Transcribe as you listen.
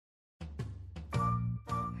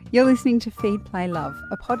You're listening to Feed, Play, Love,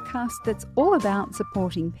 a podcast that's all about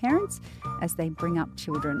supporting parents as they bring up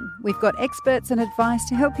children. We've got experts and advice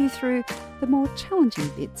to help you through the more challenging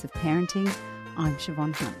bits of parenting. I'm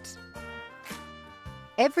Siobhan Hunt.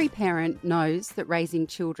 Every parent knows that raising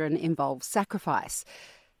children involves sacrifice.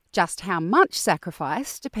 Just how much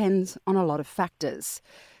sacrifice depends on a lot of factors.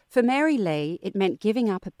 For Mary Lee, it meant giving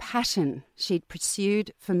up a passion she'd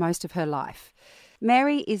pursued for most of her life.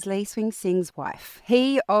 Mary is Li Cunxin's wife,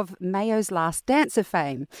 he of Mayo's Last Dancer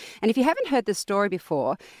fame. And if you haven't heard the story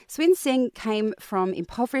before, Cunxin came from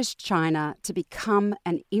impoverished China to become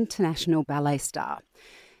an international ballet star.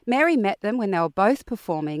 Mary met them when they were both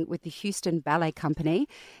performing with the Houston Ballet Company.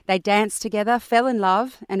 They danced together, fell in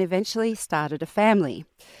love, and eventually started a family.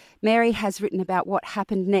 Mary has written about what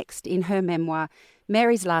happened next in her memoir,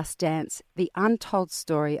 Mary's Last Dance, the untold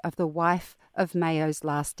story of the wife of Mayo's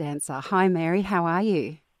Last Dancer. Hi, Mary. How are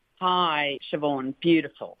you? Hi, Siobhan.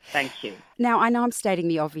 Beautiful. Thank you. Now, I know I'm stating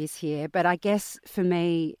the obvious here, but I guess for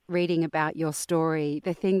me, reading about your story,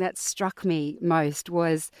 the thing that struck me most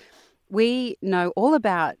was we know all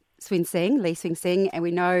about Li Cunxin, and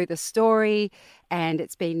we know the story, and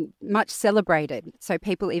it's been much celebrated. So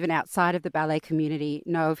people even outside of the ballet community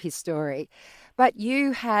know of his story. But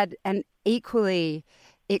you had an equally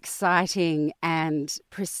exciting and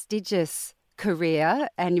prestigious career,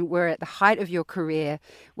 and you were at the height of your career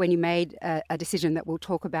when you made a decision that we'll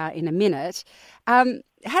talk about in a minute. Has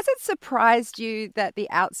it surprised you that the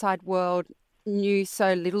outside world knew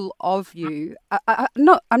so little of you? I'm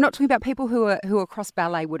not talking about people who are across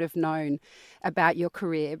ballet would have known about your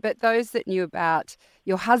career, but those that knew about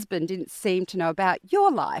your husband didn't seem to know about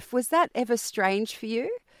your life. Was that ever strange for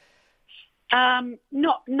you?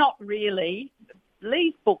 Not really.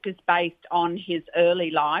 Lee's book is based on his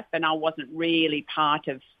early life, and I wasn't really part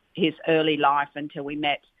of his early life until we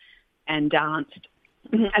met and danced.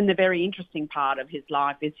 And the very interesting part of his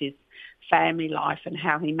life is his family life and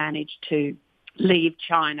how he managed to leave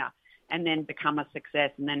China and then become a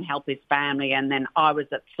success and then help his family. And then I was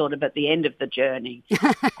at the end of the journey,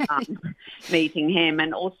 meeting him.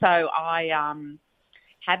 And also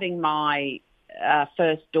having my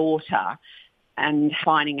first daughter and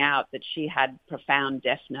finding out that she had profound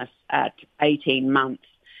deafness at 18 months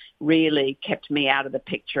really kept me out of the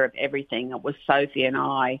picture of everything. It was Sophie and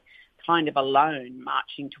I kind of alone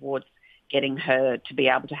marching towards getting her to be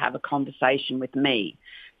able to have a conversation with me.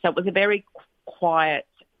 So it was a very quiet,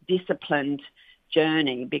 disciplined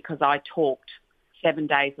journey because I talked 7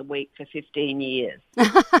 days a week for 15 years.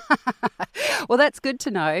 Well, that's good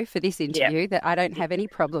to know for this interview, that I don't have any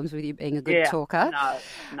problems with you being a good talker.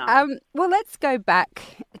 No. Well, let's go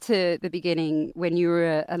back to the beginning when you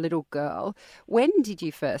were a little girl. When did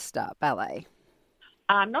you first start ballet?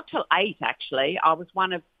 Not till 8, actually.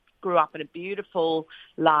 Grew up in a beautiful,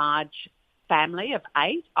 large family of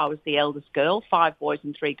 8. I was the eldest girl, 5 boys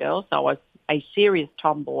and 3 girls, so I was a serious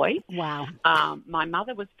tomboy. Wow. My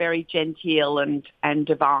mother was very genteel and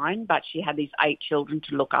divine, but she had these 8 children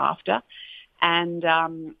to look after.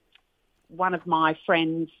 And one of my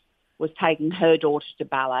friends was taking her daughter to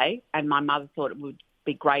ballet, and my mother thought it would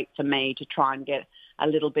be great for me to try and get a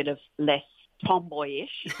little bit of less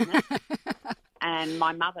tomboyish. And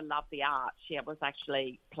my mother loved the arts. She was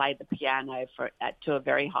actually played the piano to a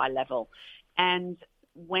very high level. And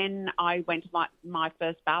when I went to my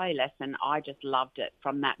first ballet lesson, I just loved it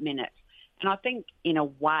from that minute. And I think, in a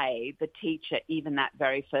way, the teacher, even that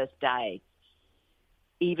very first day,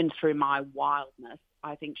 even through my wildness,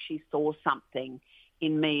 I think she saw something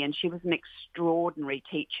in me, and she was an extraordinary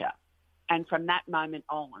teacher. And from that moment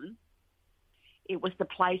on, it was the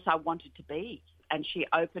place I wanted to be. And she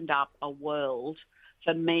opened up a world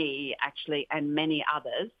for me, actually, and many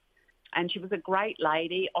others. And she was a great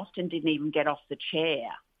lady, often didn't even get off the chair,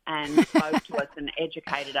 and spoke to us and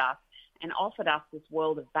educated us and offered us this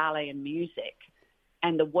world of ballet and music.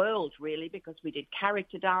 And the world, really, because we did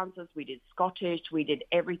character dances, we did Scottish, we did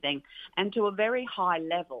everything, and to a very high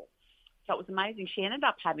level. So it was amazing. She ended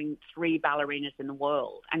up having 3 ballerinas in the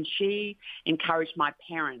world, and she encouraged my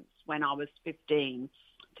parents when I was 15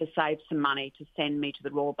 to save some money to send me to the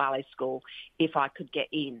Royal Ballet School if I could get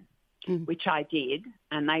in, which I did.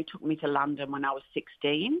 And they took me to London when I was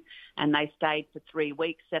 16, and they stayed for 3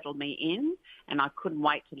 weeks, settled me in, and I couldn't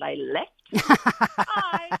wait till they left.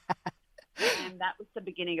 Bye. And that was the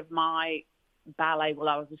beginning of my ballet. Well,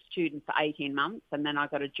 I was a student for 18 months, and then I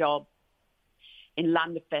got a job in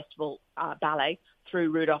London Festival Ballet through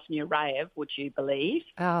Rudolf Nureyev, would you believe?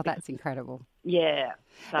 Oh, that's incredible. Yeah.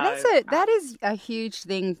 So, that is a huge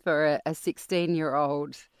thing for a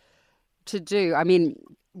 16-year-old to do. I mean,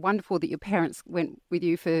 wonderful that your parents went with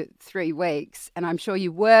you for 3 weeks, and I'm sure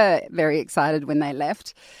you were very excited when they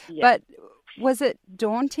left. Yeah. But was it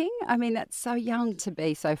daunting? I mean, that's so young to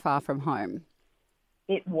be so far from home.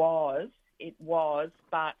 It was,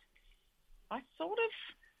 but I sort of,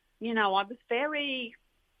 I was very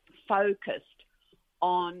focused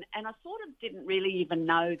on, and I sort of didn't really even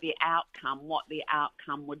know what the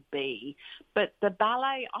outcome would be. But the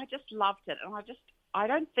ballet, I just loved it, and I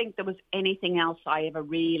don't think there was anything else I ever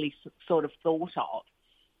really sort of thought of.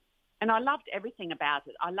 And I loved everything about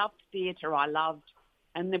it. I loved theatre.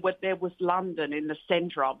 And there was London in the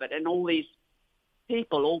centre of it, and all these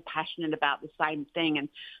people all passionate about the same thing and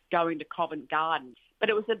going to Covent Garden. But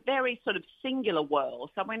it was a very sort of singular world.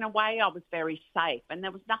 So in a way, I was very safe, and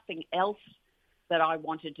there was nothing else that I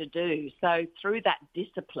wanted to do. So through that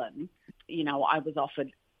discipline, I was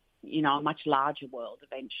offered, a much larger world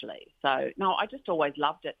eventually. So, no, I just always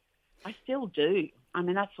loved it. I still do. I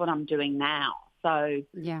mean, that's what I'm doing now. So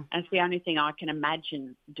yeah, and it's the only thing I can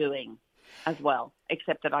imagine doing as well,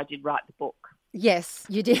 except that I did write the book. Yes,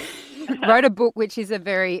 you did. Wrote a book, which is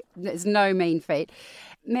it's no mean feat.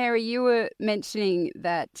 Mary, you were mentioning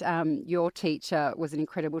that your teacher was an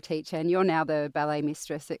incredible teacher, and you're now the ballet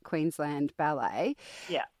mistress at Queensland Ballet.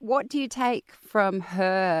 Yeah. What do you take from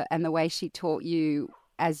her and the way she taught you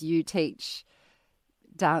as you teach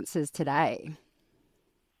dancers today?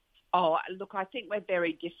 Oh, look, I think we're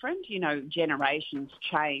very different. Generations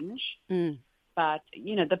change, but,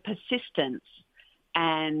 the persistence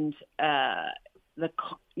and the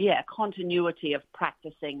continuity of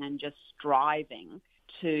practicing and just striving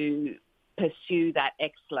to pursue that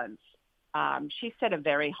excellence. She set a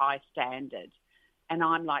very high standard, and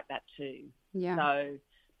I'm like that too. Yeah. So,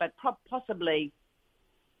 but possibly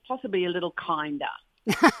a little kinder.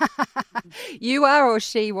 You are, or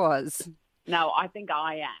she was? No, I think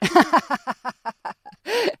I am.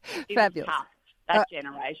 Fabulous. Was tough. That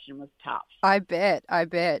generation was tough. I bet.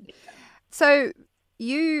 So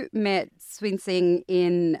you met Cunxin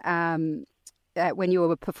in when you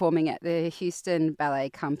were performing at the Houston Ballet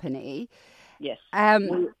Company. Yes.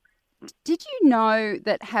 Did you know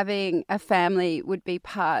that having a family would be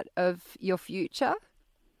part of your future?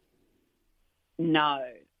 No,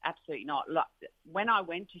 absolutely not. Look, when I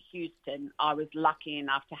went to Houston, I was lucky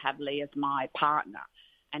enough to have Li as my partner.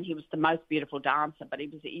 And he was the most beautiful dancer, but he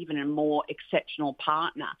was even a more exceptional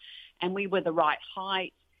partner. And we were the right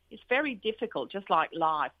height. It's very difficult, just like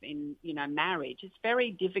life in, marriage. It's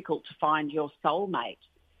very difficult to find your soulmate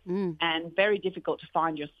and very difficult to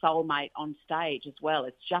find your soulmate on stage as well.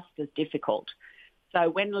 It's just as difficult. So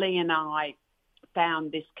when Li and I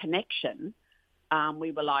found this connection,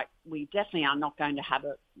 we were like, we definitely are not going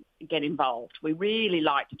to get involved. We really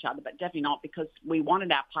liked each other, but definitely not, because we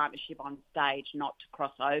wanted our partnership on stage not to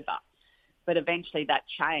cross over. But eventually that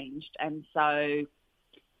changed. And so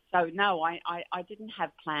no, I didn't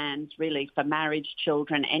have plans really for marriage,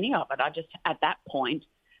 children, any of it. At that point,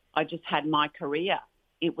 I just had my career.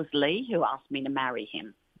 It was Li who asked me to marry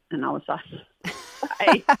him. And I was like,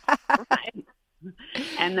 right.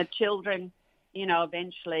 And the children,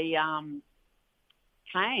 eventually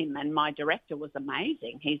came, and my director was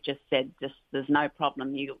amazing. He just said, there's no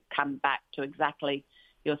problem. You come back to exactly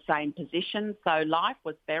your same position. So life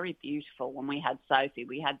was very beautiful when we had Sophie.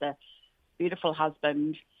 We had the beautiful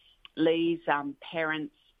husband. Li's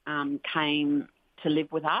parents came to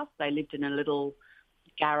live with us. They lived in a little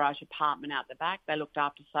garage apartment out the back. They looked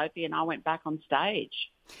after Sophie, and I went back on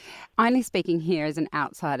stage. Only speaking here as an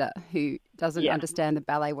outsider who doesn't understand the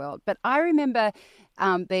ballet world, but I remember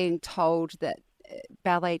being told that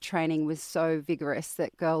ballet training was so vigorous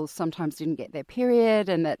that girls sometimes didn't get their period,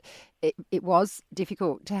 and that it was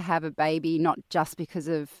difficult to have a baby, not just because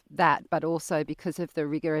of that, but also because of the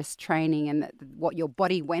rigorous training and what your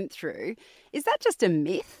body went through. Is that just a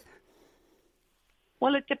myth?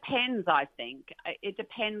 Well, it depends, I think. It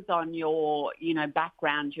depends on your,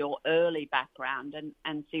 background, your early background.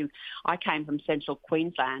 And see, I came from central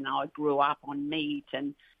Queensland. I grew up on meat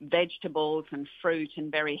and vegetables and fruit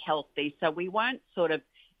and very healthy. So we weren't sort of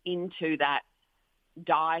into that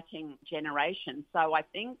dieting generation. So I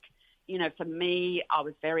think, for me, I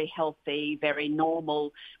was very healthy, very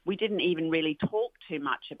normal. We didn't even really talk too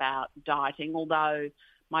much about dieting, although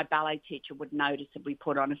my ballet teacher would notice if we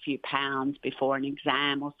put on a few pounds before an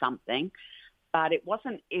exam or something, but it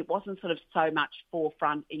wasn't sort of so much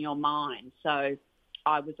forefront in your mind. So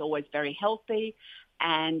I was always very healthy,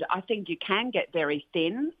 and I think you can get very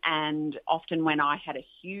thin, and often when I had a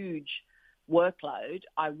huge workload,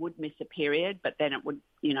 I would miss a period, but then it would,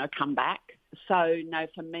 come back. So no,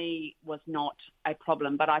 for me was not a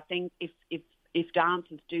problem. But I think if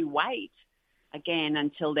dancers do weight, again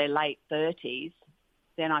until their late 30s,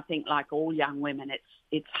 then I think, like all young women,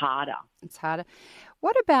 it's harder. It's harder.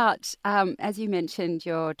 What about, as you mentioned,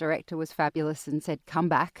 your director was fabulous and said, come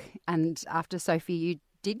back. And after Sophie, you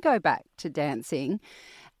did go back to dancing.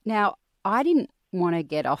 Now, I didn't want to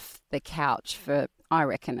get off the couch for, I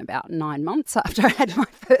reckon, about 9 months after I had my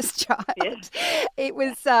first child. Yeah. It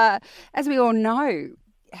was, as we all know,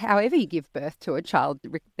 however you give birth to a child,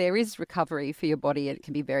 there is recovery for your body and it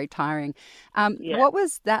can be very tiring. What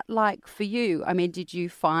was that like for you? I mean, did you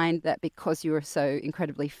find that because you were so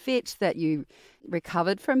incredibly fit that you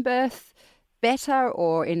recovered from birth better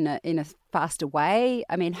or in a faster way?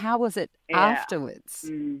 I mean, how was it afterwards?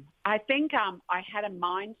 I think I had a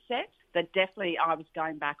mindset that definitely I was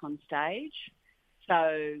going back on stage.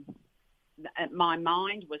 So my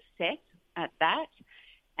mind was set at that,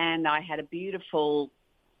 and I had a beautiful...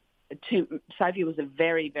 Sophie was a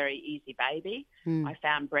very, very easy baby. I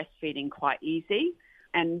found breastfeeding quite easy.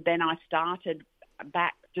 And then I started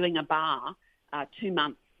back doing a bar 2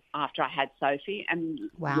 months after I had Sophie, and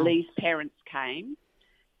Lee's parents came,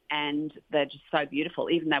 and they're just so beautiful.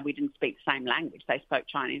 Even though we didn't speak the same language, they spoke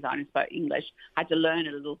Chinese, I only spoke English. I had to learn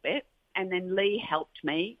a little bit. And then Lee helped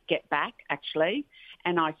me get back, actually,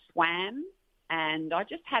 and I swam, and I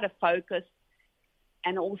just had a focus.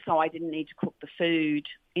 And also I didn't need to cook the food.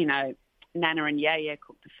 You know, Nana and Yaya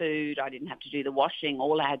cooked the food. I didn't have to do the washing.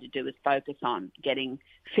 All I had to do was focus on getting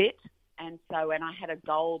fit. And so, and I had a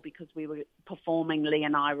goal because we were performing, Lee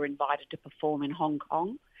and I were invited to perform in Hong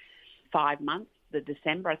Kong 5 months, the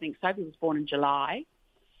December. I think Sophie was born in July,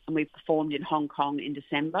 and we performed in Hong Kong in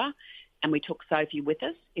December. And we took Sophie with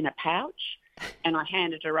us in a pouch, and I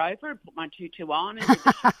handed her over and put my tutu on and did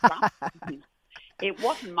the front. It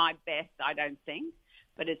wasn't my best, I don't think,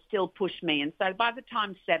 but it still pushed me. And so by the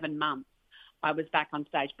time 7 months, I was back on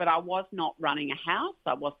stage. But I was not running a house.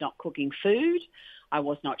 I was not cooking food. I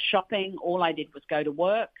was not shopping. All I did was go to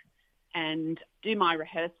work and do my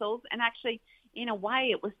rehearsals. And actually, in a way,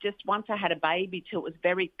 it was just once I had a baby too, it was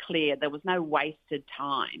very clear there was no wasted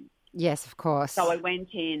time. Yes, of course. So I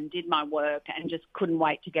went in, did my work, and just couldn't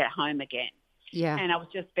wait to get home again. Yeah. And I was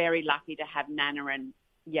just very lucky to have Nana and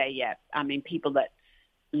I mean, people that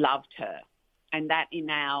loved her. And that in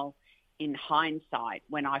hindsight,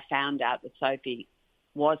 when I found out that Sophie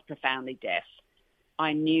was profoundly deaf,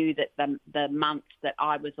 I knew that the month that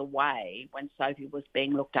I was away when Sophie was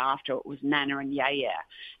being looked after, it was Nana and Yaya,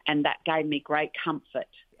 and that gave me great comfort.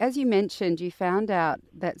 As you mentioned, you found out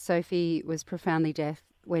that Sophie was profoundly deaf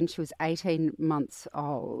when she was 18 months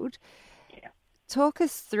old. Yeah. Talk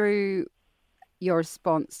us through your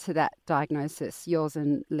response to that diagnosis, yours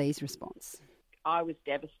and Lee's response. I was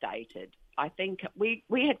devastated. I think we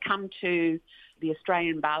had come to the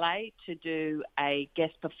Australian Ballet to do a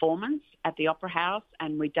guest performance at the Opera House,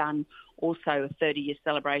 and we'd done also a 30-year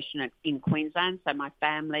celebration in Queensland. So my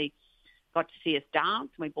family got to see us dance,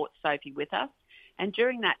 and we brought Sophie with us. And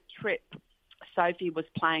during that trip, Sophie was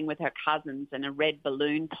playing with her cousins and a red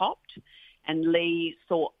balloon popped, and Lee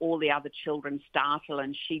saw all the other children startle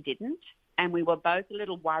and she didn't. And we were both a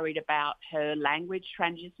little worried about her language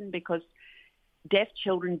transition because deaf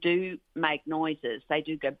children do make noises. They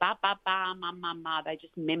do go ba, ba, ba, ma, ma, ma. They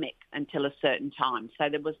just mimic until a certain time. So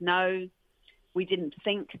there was we didn't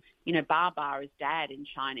think, ba, ba is dad in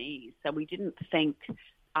Chinese. So we didn't think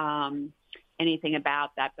anything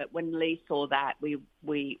about that. But when Lee saw that, we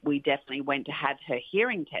definitely went to have her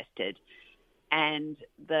hearing tested. And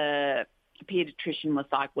the pediatrician was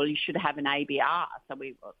like, well, you should have an ABR. So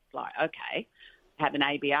we were like, okay, have an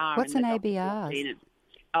ABR. What's an ABR?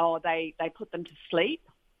 Oh, they put them to sleep,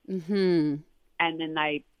 and then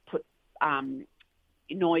they put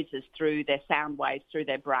noises through their sound waves through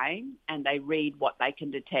their brain, and they read what they can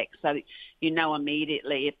detect. So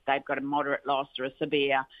immediately if they've got a moderate loss or a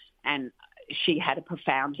severe, and she had a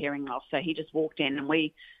profound hearing loss. So he just walked in, and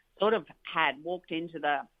we sort of had walked into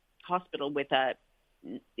the hospital with a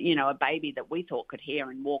baby that we thought could hear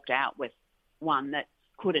and walked out with one that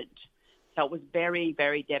couldn't. So it was very,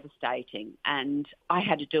 very devastating. And I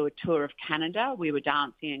had to do a tour of Canada. We were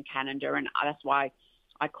dancing in Canada, and that's why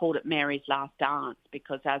I called it Mary's Last Dance,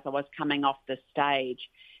 because as I was coming off the stage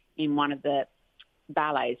in one of the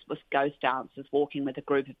ballets with ghost dancers walking with a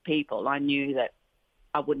group of people, I knew that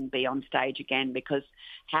I wouldn't be on stage again, because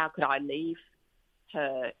how could I leave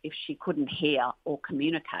her if she couldn't hear or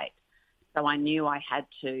communicate? So I knew I had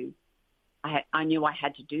to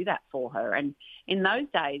do that for her. And in those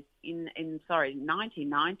days, in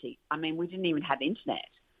 1990, I mean, we didn't even have internet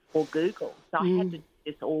or Google. So I had to do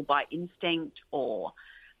this all by instinct or,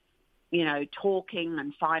 talking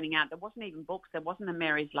and finding out. There wasn't even books. There wasn't a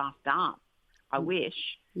Mary's Last Dance. I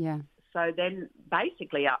wish. Yeah. So then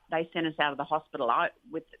basically they sent us out of the hospital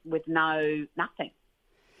with nothing.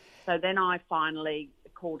 So then I finally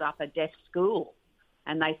called up a deaf school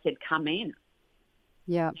and they said, come in.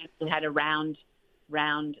 Yeah. And we had a round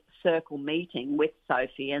circle meeting with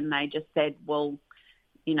Sophie and they just said, well,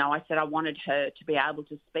 you know, I said I wanted her to be able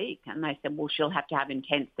to speak. And they said, well, she'll have to have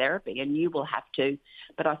intense therapy and you will have to.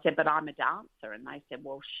 But I said, but I'm a dancer. And they said,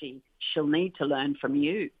 well, she'll need to learn from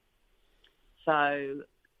you. So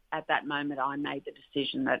at that moment, I made the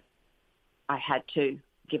decision that I had to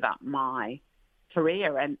give up my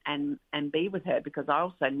career and be with her, because I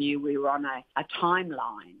also knew we were on a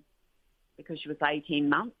timeline, because she was 18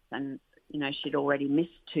 months and, you know, she'd already missed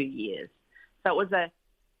 2 years. So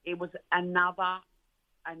it was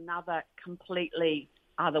another completely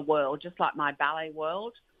other world, just like my ballet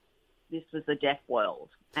world. This was a deaf world,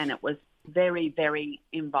 and it was very, very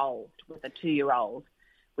involved with a 2-year-old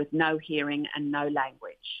with no hearing and no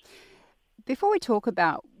language. Before we talk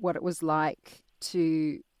about what it was like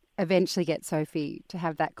to eventually get Sophie to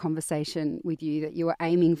have that conversation with you that you were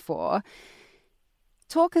aiming for,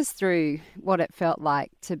 talk us through what it felt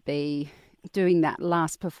like to be doing that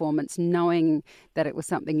last performance, knowing that it was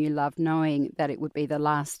something you loved, knowing that it would be the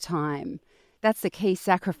last time. That's the key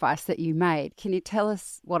sacrifice that you made. Can you tell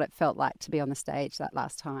us what it felt like to be on the stage that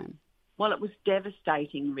last time? Well, it was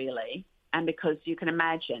devastating, really. And because you can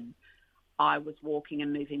imagine, I was walking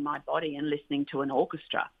and moving my body and listening to an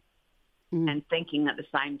orchestra and thinking at the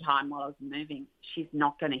same time while I was moving, she's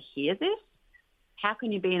not going to hear this? How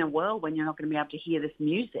can you be in a world when you're not going to be able to hear this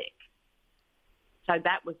music? So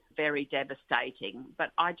that was very devastating.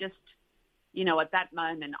 But I just, you know, at that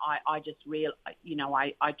moment, I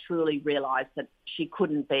truly realised that she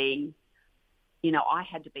couldn't be, you know, I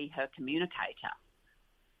had to be her communicator.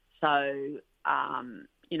 So,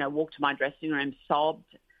 you know, walked to my dressing room,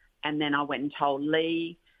 sobbed, and then I went and told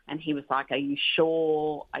Lee, and he was like, are you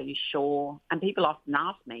sure? Are you sure? And people often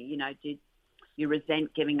ask me, you know, did you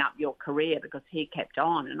resent giving up your career because he kept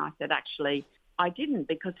on? And I said, actually, I didn't,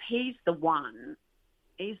 because he's the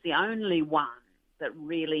only one that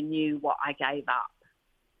really knew what I gave up,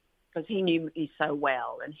 because he knew me so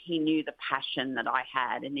well and he knew the passion that I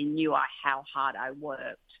had and he knew how hard I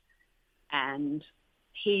worked. And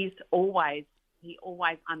he always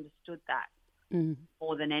understood that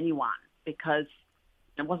more than anyone, because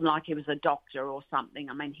it wasn't like he was a doctor or something.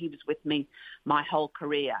 I mean, he was with me my whole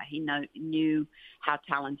career. He knew how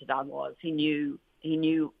talented I was.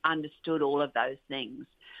 He understood all of those things.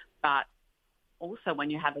 But also when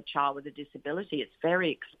you have a child with a disability, it's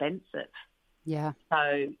very expensive. Yeah.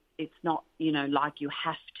 So it's not, you know, like you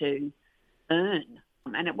have to earn.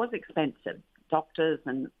 And it was expensive. Doctors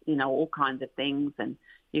and, you know, all kinds of things. And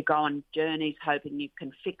you go on journeys hoping you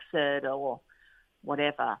can fix it or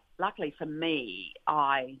whatever. Luckily for me,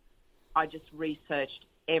 I just researched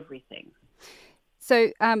everything.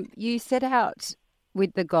 So you set out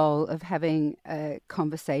with the goal of having a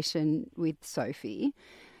conversation with Sophie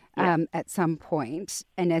at some point.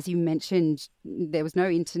 And as you mentioned, there was no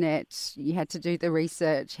internet. You had to do the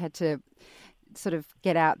research, had to sort of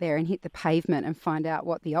get out there and hit the pavement and find out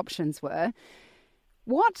what the options were.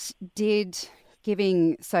 What did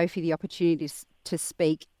giving Sophie the opportunity to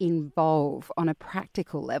speak involve on a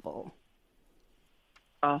practical level?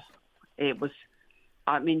 Oh, it was,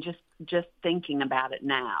 I mean, just thinking about it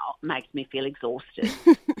now makes me feel exhausted.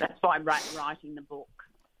 That's why writing the book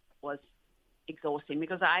was exhausting,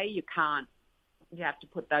 because you have to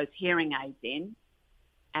put those hearing aids in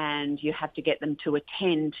and you have to get them to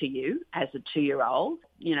attend to you as a 2-year-old,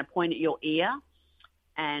 you know, point at your ear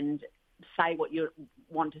and say what you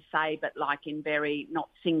want to say, but like in very, not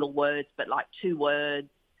single words, but like 2 words,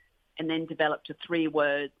 and then develop to 3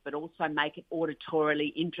 words, but also make it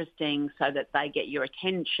auditorily interesting so that they get your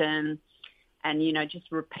attention, and, you know,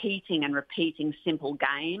 just repeating simple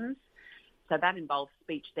games. So that involves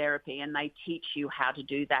speech therapy, and they teach you how to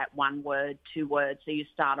do that 1 word, 2 words. So you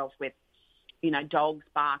start off with, you know, dogs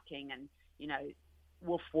barking and, you know,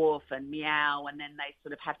 woof woof and meow, and then they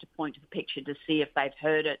sort of have to point to the picture to see if they've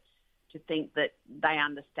heard it, to think that they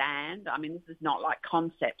understand. I mean, this is not like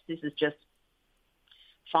concepts. This is just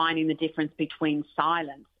finding the difference between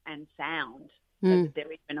silence and sound, so that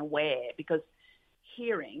they're even aware. Because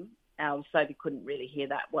hearing, Sophie couldn't really hear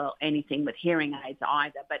that well, anything with hearing aids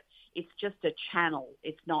either, but it's just a channel.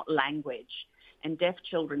 It's not language. And deaf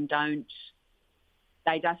children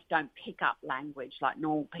they just don't pick up language like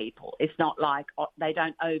normal people. It's not like they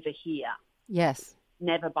don't overhear. Yes.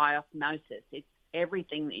 Never by osmosis. It's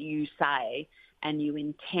everything that you say and you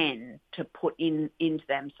intend to put into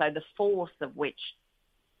them. So the force of which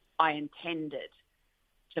I intended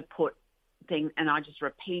to put thing, and I just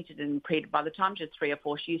repeated and repeated. By the time she was 3 or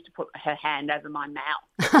 4, she used to put her hand over my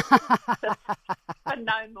mouth. But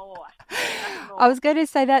no more. I was going to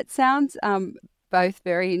say that sounds both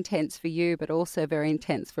very intense for you, but also very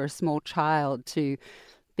intense for a small child to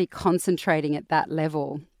be concentrating at that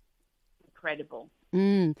level. Incredible.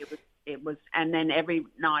 Mm. It was, and then every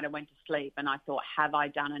night I went to sleep and I thought, have I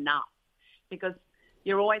done enough? Because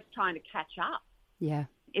you're always trying to catch up. Yeah.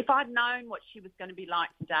 If I'd known what she was going to be like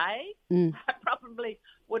today, I probably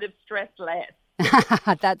would have stressed less.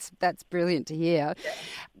 That's brilliant to hear. Yeah.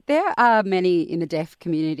 There are many in the deaf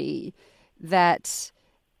community that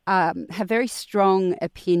have very strong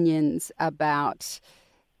opinions about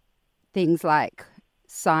things like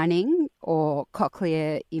signing or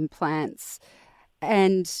cochlear implants.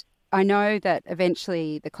 And I know that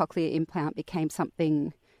eventually the cochlear implant became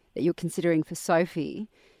something that you're considering for Sophie.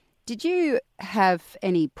 Did you have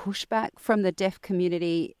any pushback from the deaf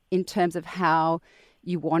community in terms of how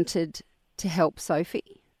you wanted to help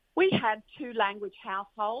Sophie? We had 2 language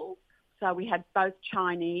households. So we had both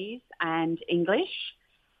Chinese and English.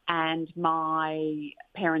 And my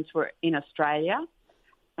parents were in Australia.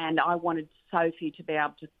 And I wanted Sophie to be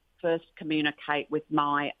able to first communicate with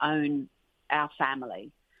our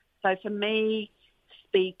family. So for me,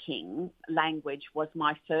 speaking language was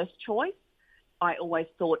my first choice. I always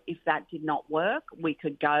thought if that did not work, we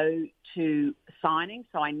could go to signing.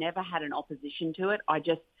 So I never had an opposition to it.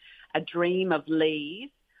 A dream of Li's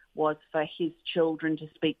was for his children to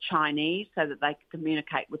speak Chinese so that they could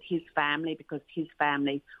communicate with his family, because his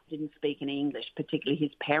family didn't speak any English, particularly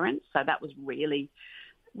his parents. So that was really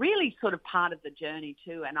sort of part of the journey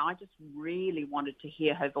too. And I just really wanted to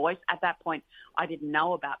hear her voice. At that point, I didn't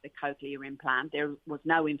know about the cochlear implant. There was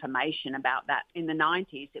no information about that. In the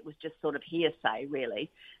 90s, it was just sort of hearsay, really.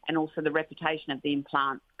 And also the reputation of the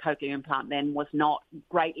cochlear implant then was not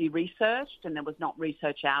greatly researched, and there was not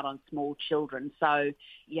research out on small children. So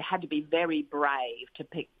you had to be very brave to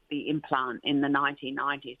pick the implant in the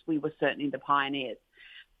 1990s. We were certainly the pioneers.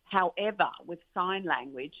 However, with sign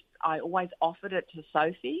language, I always offered it to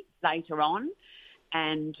Sophie later on,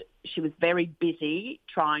 and she was very busy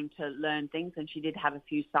trying to learn things, and she did have a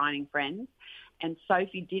few signing friends. And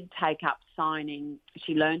Sophie did take up signing.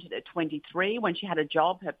 She learned it at 23. When she had a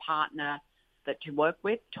job, her partner that she worked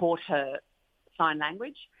with taught her sign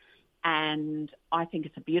language. And I think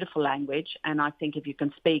it's a beautiful language, and I think if you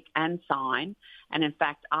can speak and sign, and in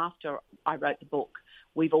fact, after I wrote the book,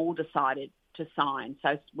 we've all decided to sign.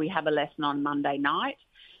 So we have a lesson on Monday night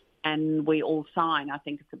and we all sign. I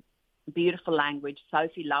think it's a beautiful language.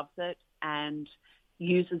 Sophie loves it and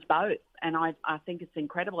uses both. And I think it's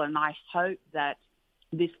incredible. And I hope that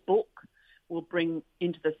this book will bring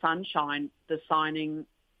into the sunshine the signing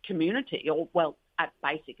community,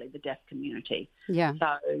 basically the deaf community. Yeah.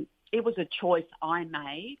 So it was a choice I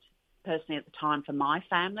made personally at the time for my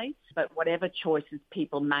family, but whatever choices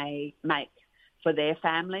people may make for their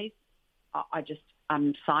families,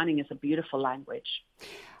 signing is a beautiful language.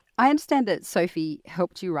 I understand that Sophie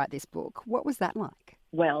helped you write this book. What was that like?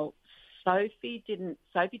 Well, Sophie didn't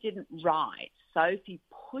write. Sophie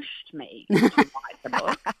pushed me to write the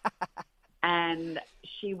book. And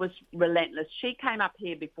she was relentless. She came up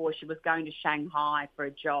here before. She was going to Shanghai for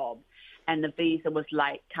a job, and the visa was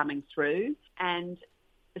late coming through. And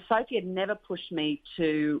Sophie had never pushed me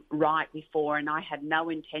to write before, and I had no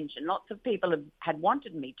intention. Lots of people had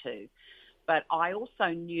wanted me to. But I also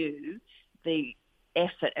knew the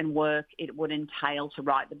effort and work it would entail to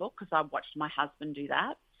write the book, because I watched my husband do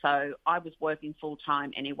that. So I was working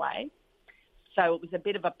full-time anyway. So it was a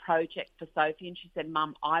bit of a project for Sophie, and she said,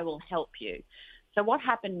 Mum, I will help you. So what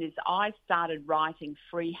happened is I started writing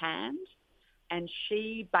freehand, and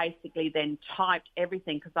she basically then typed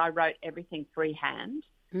everything, because I wrote everything freehand,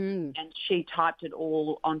 and she typed it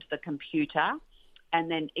all onto the computer and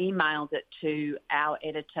then emailed it to our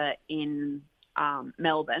editor in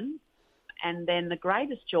Melbourne. And then the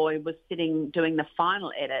greatest joy was doing the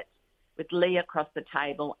final edit with Li across the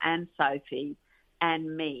table and Sophie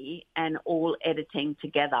and me, and all editing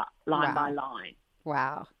together line by line.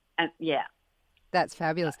 Wow. And yeah. That's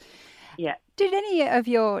fabulous. Yeah. Did any of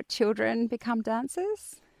your children become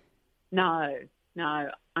dancers? No,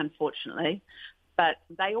 unfortunately. But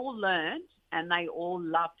they all learned and they all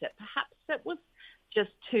loved it. Perhaps it was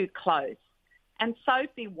just too close. And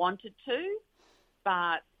Sophie wanted to,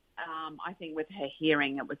 but I think with her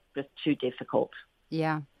hearing it was just too difficult.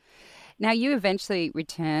 Yeah. Now, you eventually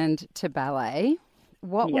returned to ballet.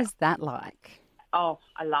 What was that like? Oh,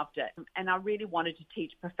 I loved it. And I really wanted to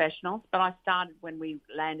teach professionals, but I started when we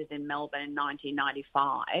landed in Melbourne in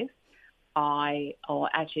 1995.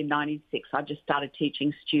 in 96, I just started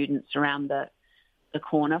teaching students around the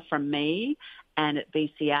corner from me and at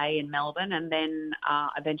BCA in Melbourne. And then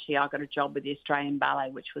eventually I got a job with the Australian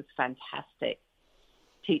Ballet, which was fantastic,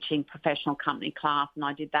 teaching professional company class. And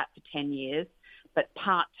I did that for 10 years, but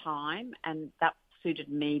part-time. And that suited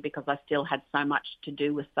me because I still had so much to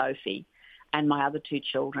do with Sophie and my other two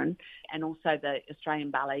children. And also the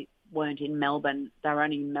Australian Ballet weren't in Melbourne. They were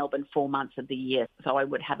only in Melbourne 4 months of the year, so I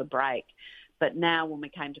would have a break. But now when we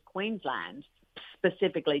came to Queensland,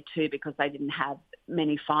 specifically too, because they didn't have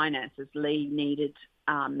many finances, Lee needed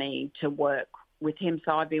me to work with him.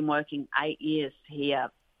 So I've been working 8 years here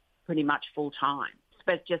pretty much full time.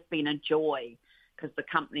 It's just been a joy because the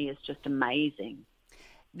company is just amazing.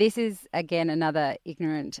 This is, again, another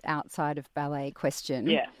ignorant outside of ballet question.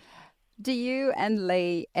 Yeah. Do you and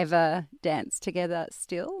Lee ever dance together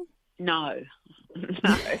still? No.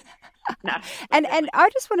 No. And I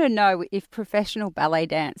just want to know if professional ballet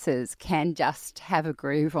dancers can just have a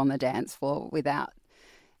groove on the dance floor without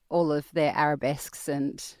all of their arabesques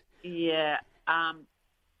and... Yeah.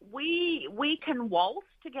 We can waltz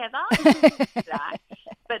together,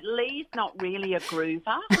 but Lee's not really a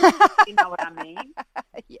groover. You know what I mean?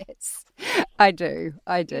 Yes, I do.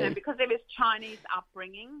 Because of his Chinese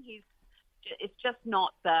upbringing, it's just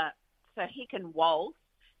not so he can waltz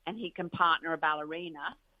and he can partner a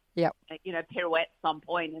ballerina. Yep. Pirouettes on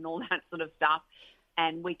point and all that sort of stuff.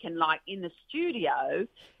 And we can, like, in the studio,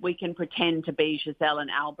 we can pretend to be Giselle and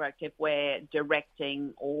Albrecht if we're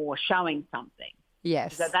directing or showing something.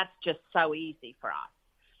 Yes. So that's just so easy for us.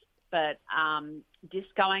 But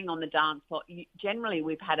just going on the dance floor, generally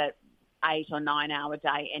we've had a 8 or 9 hour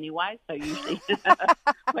day anyway, so usually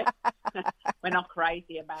we're not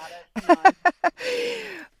crazy about it. No.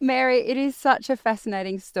 Mary, it is such a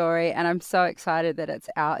fascinating story, and I'm so excited that it's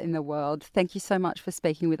out in the world. Thank you so much for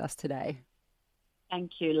speaking with us today.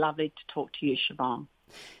 Thank you. Lovely to talk to you, Siobhan.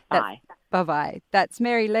 Bye. Bye-bye. That's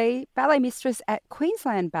Mary Lee, ballet mistress at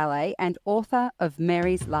Queensland Ballet and author of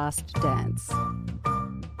Mary's Last Dance.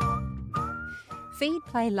 Feed,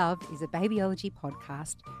 Play, Love is a babyology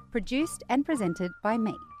podcast produced and presented by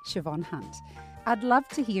me, Siobhan Hunt. I'd love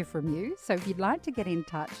to hear from you, so if you'd like to get in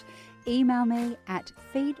touch, email me at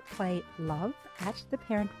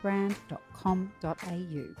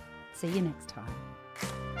feedplaylove@theparentbrand.com.au. See you next time.